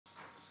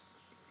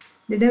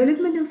The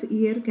development of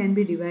ear can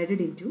be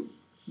divided into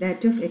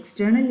that of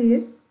external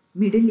ear,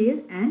 middle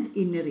ear and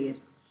inner ear.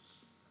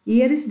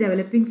 Ear is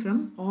developing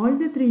from all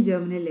the three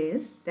germinal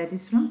layers, that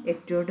is from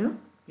ectoderm,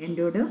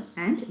 endoderm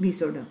and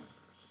mesoderm.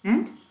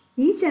 And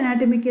each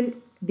anatomical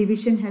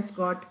division has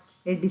got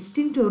a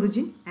distinct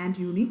origin and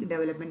unique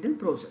developmental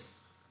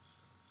process.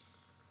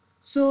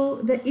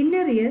 So the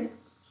inner ear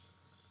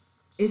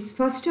is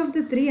first of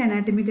the three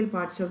anatomical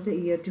parts of the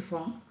ear to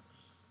form,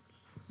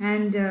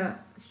 and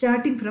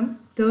starting from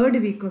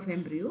third week of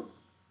embryo,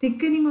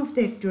 thickening of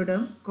the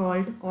ectoderm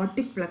called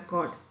otic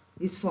placode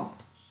is formed.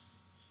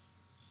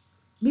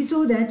 We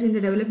saw that in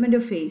the development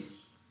of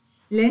face,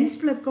 lens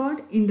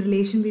placode in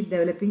relation with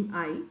developing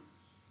eye,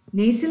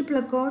 nasal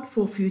placode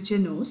for future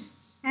nose,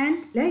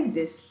 and like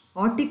this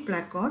otic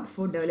placode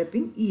for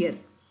developing ear.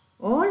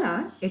 All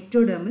are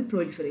ectodermal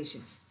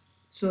proliferations.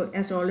 So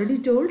as already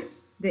told,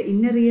 the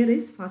inner ear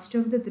is first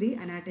of the three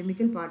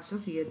anatomical parts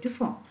of ear to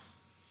form.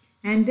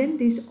 And then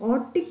this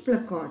otic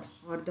placode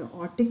or the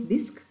otic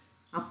disc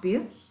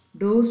appear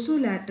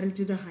dorsolateral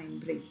to the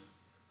hindbrain.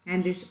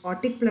 And this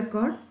otic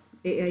placode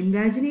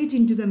invaginates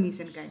into the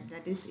mesenchyme,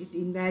 that is, it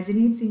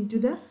invaginates into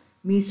the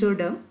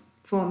mesoderm,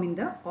 forming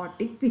the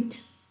otic pit.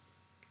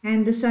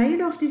 And the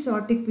side of this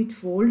otic pit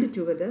fold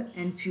together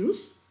and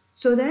fuse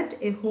so that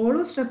a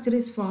hollow structure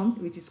is formed,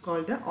 which is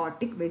called the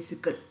otic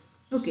vesicle.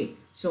 Okay,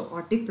 so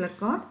otic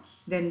placode,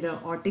 then the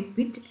otic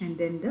pit, and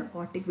then the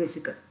otic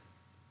vesicle.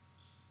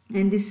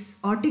 And this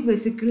otic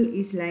vesicle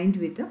is lined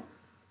with a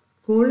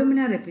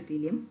columnar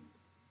epithelium,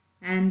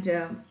 and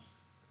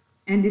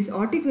this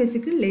otic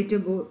vesicle later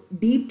go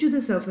deep to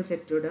the surface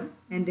ectoderm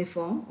and they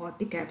form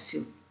otic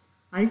capsule.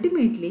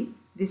 Ultimately,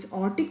 this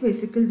otic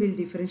vesicle will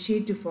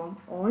differentiate to form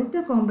all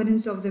the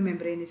components of the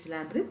membranous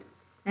labyrinth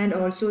and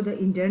also the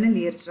internal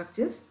ear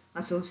structures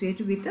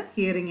associated with the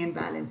hearing and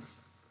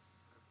balance.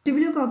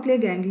 Vestibulocochlear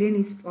ganglion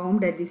is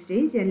formed at this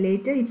stage, and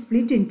later it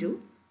split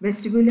into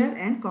vestibular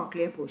and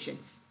cochlear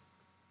portions.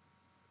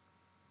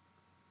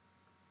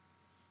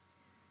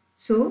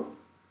 So,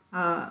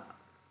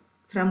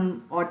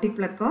 from otic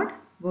placode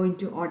going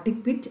to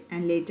otic pit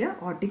and later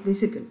otic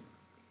vesicle.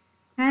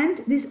 And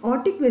this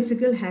otic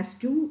vesicle has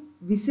two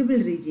visible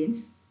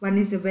regions. One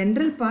is a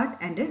ventral part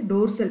and a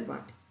dorsal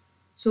part.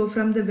 So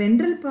from the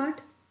ventral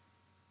part,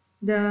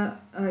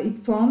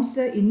 it forms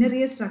the inner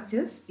ear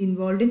structures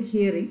involved in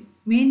hearing,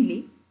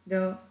 mainly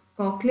the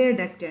cochlear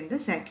duct and the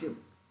saccule.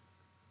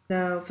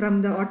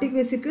 From the otic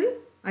vesicle,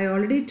 I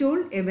already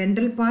told a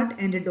ventral part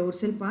and a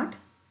dorsal part.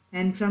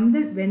 And from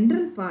the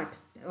ventral part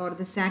or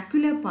the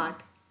saccular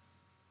part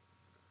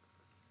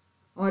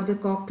or the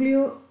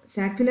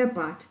cochleosaccular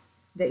part,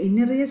 the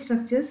inner ear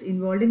structures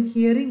involved in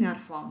hearing are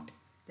formed.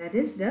 That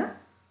is the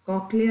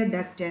cochlear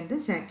duct and the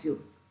saccule.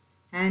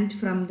 And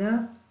from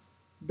the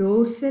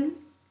dorsal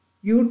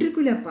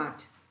utricular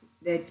part,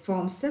 that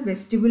forms the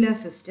vestibular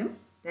system,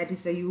 that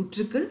is a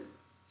utricle,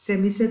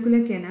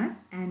 semicircular canal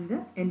and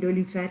the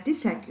endolymphatic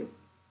saccule.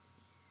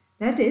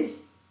 That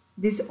is,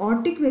 this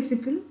otic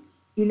vesicle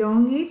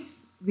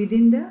elongates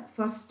within the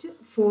first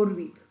 4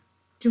 weeks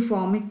to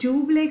form a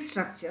tube-like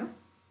structure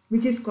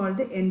which is called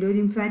the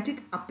endolymphatic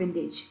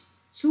appendage.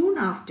 Soon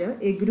after,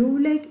 a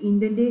groove-like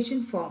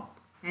indentation forms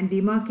and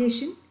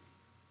demarcates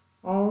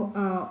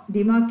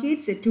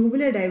a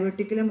tubular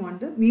diverticulum on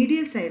the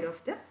medial side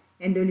of the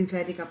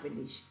endolymphatic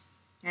appendage.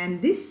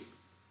 And this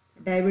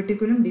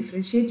diverticulum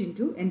differentiates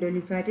into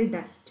endolymphatic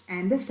duct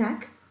and the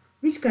sac,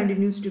 which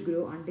continues to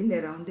grow until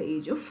around the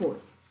age of 4.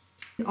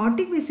 The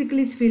otic vesicle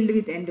is filled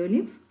with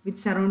endolymph with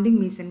surrounding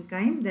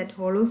mesenchyme that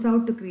hollows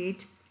out to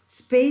create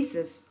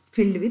spaces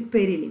filled with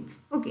perilymph.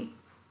 Okay.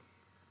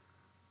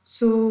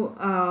 So,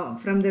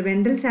 from the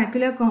ventral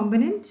saccular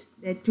component,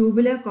 the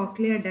tubular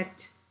cochlear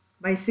duct,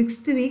 by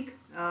 6th week,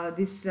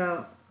 this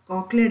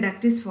cochlear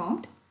duct is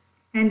formed,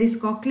 and this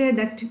cochlear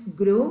duct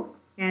grow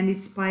and it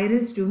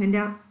spirals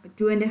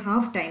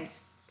 2.5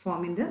 times,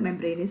 forming the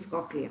membranous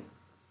cochlea.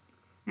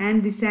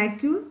 And the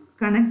saccule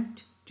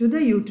connect to the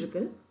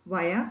utricle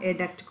via a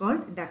duct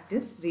called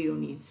ductus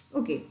reunions.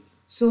 Okay,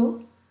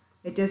 so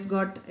it has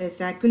got a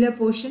saccular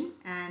portion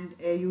and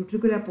a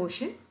utricular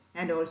portion,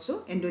 and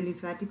also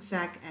endolymphatic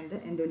sac and the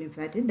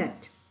endolymphatic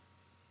duct.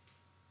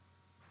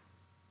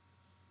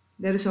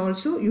 There is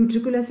also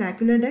utricular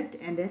saccular duct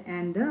and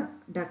the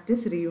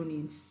ductus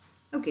reunions.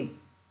 Okay.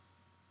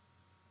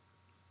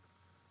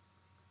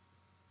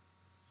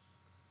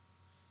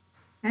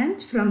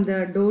 And from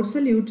the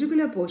dorsal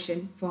utricular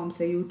portion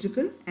forms a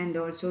utricle and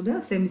also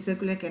the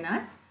semicircular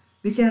canal,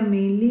 which are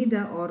mainly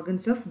the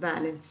organs of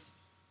balance.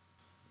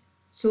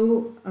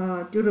 So,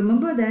 to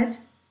remember that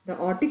the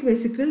otic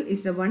vesicle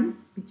is the one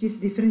which is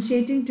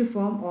differentiating to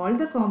form all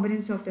the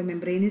components of the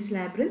membranous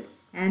labyrinth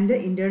and the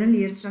internal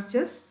ear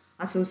structures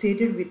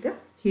associated with the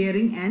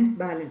hearing and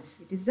balance.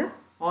 It is the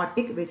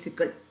otic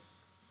vesicle.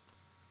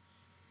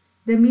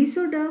 The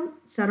mesoderm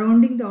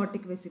surrounding the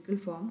otic vesicle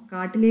form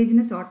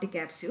cartilaginous otic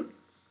capsule,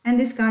 and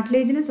this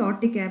cartilaginous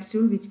otic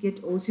capsule which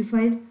get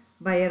ossified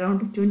by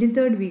around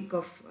 23rd week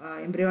of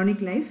embryonic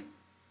life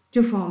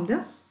to form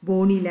the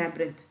bony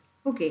labyrinth.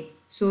 Okay,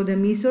 So the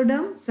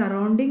mesoderm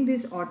surrounding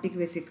this otic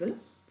vesicle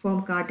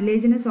form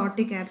cartilaginous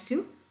otic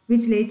capsule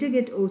which later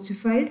get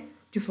ossified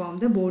to form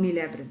the bony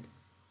labyrinth.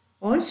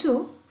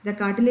 Also, the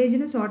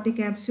cartilaginous otic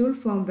capsule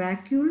form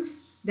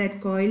vacuoles that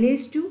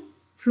coalesce to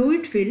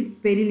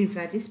fluid-filled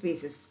perilymphatic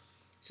spaces.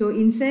 So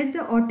inside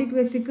the otic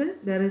vesicle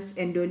there is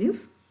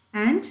endolymph,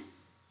 and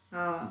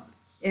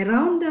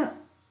around the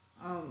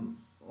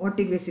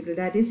otic vesicle,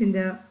 that is in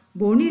the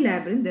bony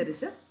labyrinth, there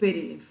is a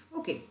perilymph.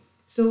 Okay,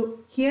 so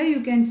here you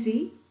can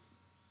see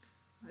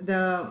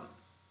the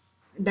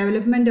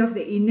development of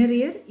the inner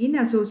ear in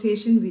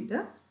association with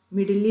the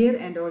middle ear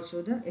and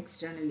also the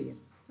external ear.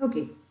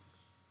 Okay.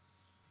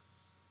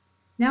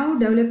 Now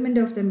development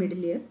of the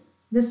middle ear.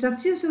 The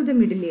structures of the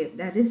middle ear,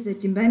 that is the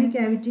tympanic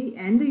cavity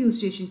and the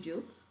eustachian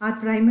tube, are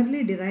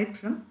primarily derived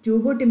from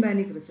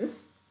tubotympanic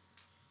recess,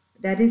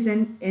 that is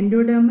an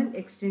endodermal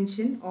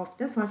extension of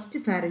the first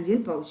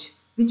pharyngeal pouch,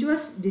 which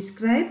was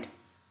described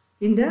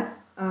in the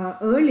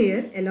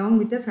earlier along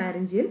with the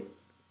pharyngeal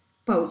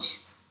pouch.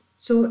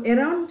 So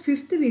around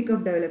 5th week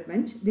of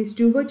development, this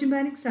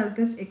tubotympanic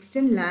sulcus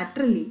extend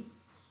laterally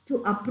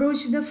to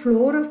approach the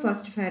floor of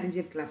first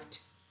pharyngeal cleft.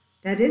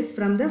 That is,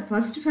 from the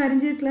first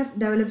pharyngeal cleft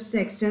develops the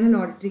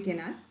external auditory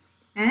canal,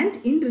 and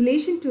in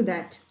relation to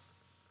that,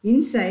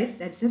 inside,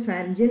 that's a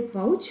pharyngeal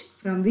pouch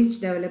from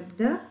which develop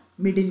the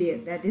middle ear,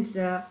 that is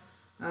the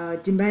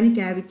tympanic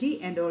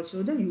cavity and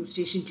also the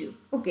eustachian tube.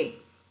 Okay,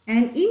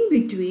 and in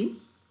between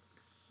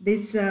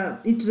this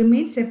it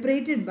remains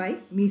separated by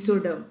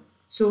mesoderm.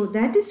 So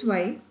that is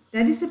why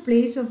that is the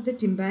place of the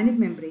tympanic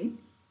membrane,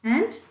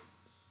 and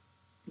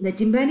the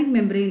tympanic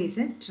membrane is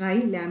a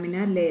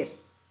trilaminar layer.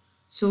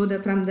 So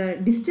from the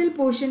distal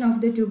portion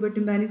of the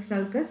tubotympanic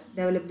sulcus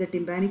develop the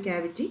tympanic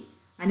cavity.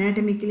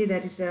 Anatomically,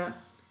 that is a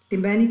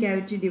tympanic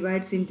cavity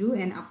divides into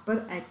an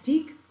upper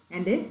atic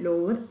and a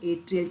lower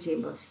atrial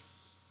chambers,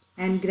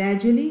 and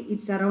gradually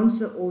it surrounds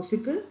the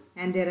ossicle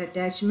and their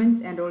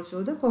attachments and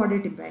also the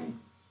chordae tympani.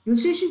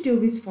 Eustachian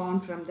tube is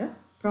formed from the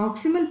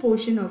proximal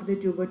portion of the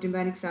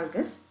tubotympanic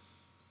sulcus,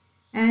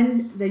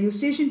 and the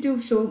eustachian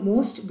tube show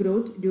most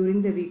growth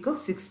during the week of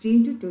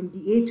 16 to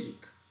 28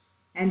 week,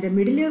 and the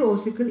middle ear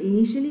ossicle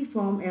initially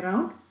form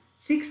around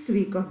 6th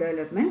week of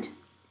development.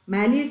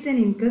 Malleus and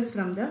incus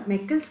from the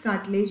Meckel's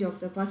cartilage of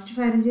the first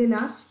pharyngeal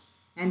arch,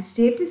 and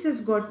stapes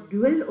has got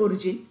dual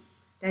origin,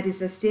 that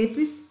is, a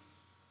stapes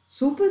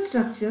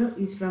superstructure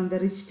is from the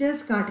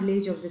Richter's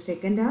cartilage of the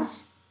second arch,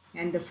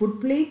 and the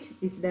foot plate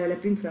is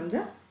developing from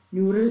the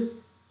neural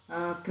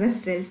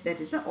crest cells,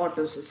 that is a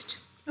autocyst.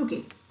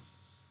 Okay,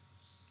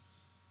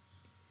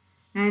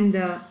 and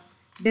the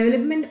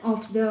development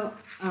of the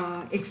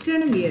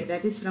external ear,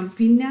 that is from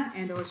pinna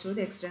and also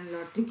the external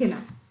auditory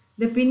canal.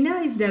 The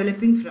pinna is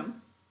developing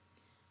from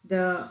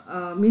the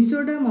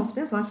mesoderm of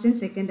the first and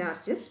second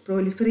arches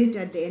proliferate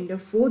at the end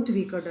of 4th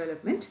week of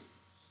development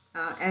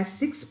as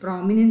 6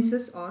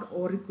 prominences or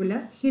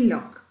auricular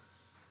hillock,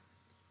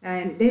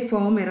 and they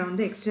form around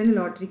the external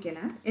auditory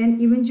canal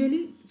and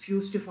eventually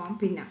fuse to form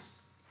pinna.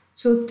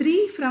 So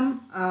 3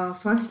 from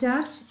first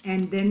arch,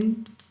 and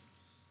then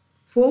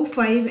 4,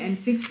 5 and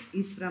 6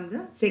 is from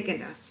the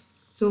second arch.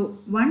 So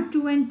 1,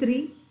 2 and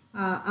 3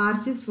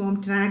 arches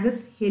form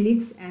tragus,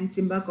 helix and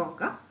symba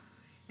concha,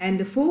 and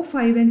the 4,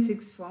 5 and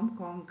 6 form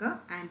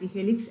concha,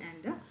 antihelix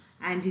and the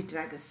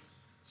antitragus.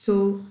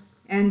 So,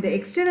 and the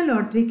external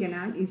auditory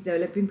canal is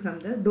developing from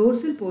the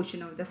dorsal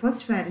portion of the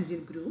first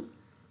pharyngeal groove,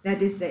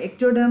 that is the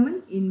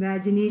ectodermal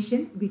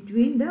invagination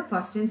between the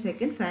first and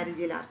second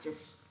pharyngeal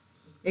arches.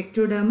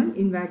 Ectodermal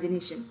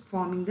invagination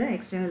forming the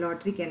external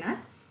auditory canal,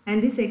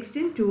 and this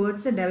extends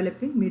towards the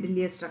developing middle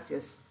ear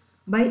structures.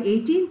 By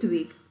 18th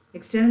week,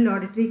 external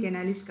auditory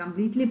canal is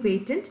completely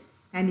patent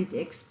and it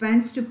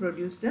expands to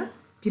produce the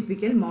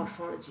typical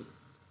morphology.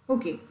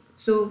 Okay,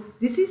 so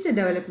this is the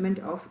development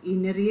of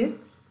inner ear,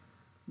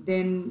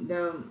 then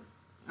the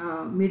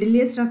middle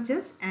ear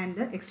structures and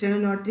the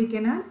external auditory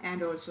canal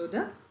and also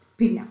the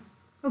pinna.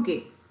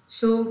 Okay,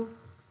 so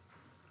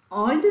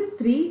all the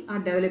 3 are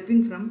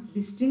developing from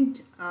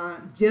distinct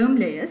germ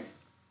layers.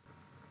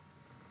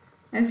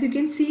 As you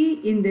can see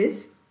in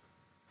this,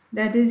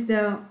 that is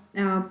the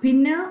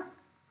pinna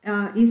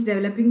is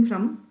developing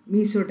from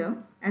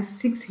mesoderm as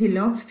 6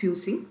 hillocks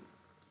fusing.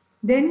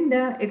 Then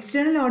the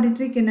external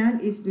auditory canal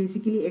is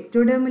basically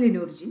ectodermal in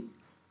origin,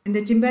 and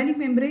the tympanic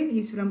membrane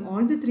is from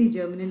all the 3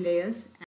 germinal layers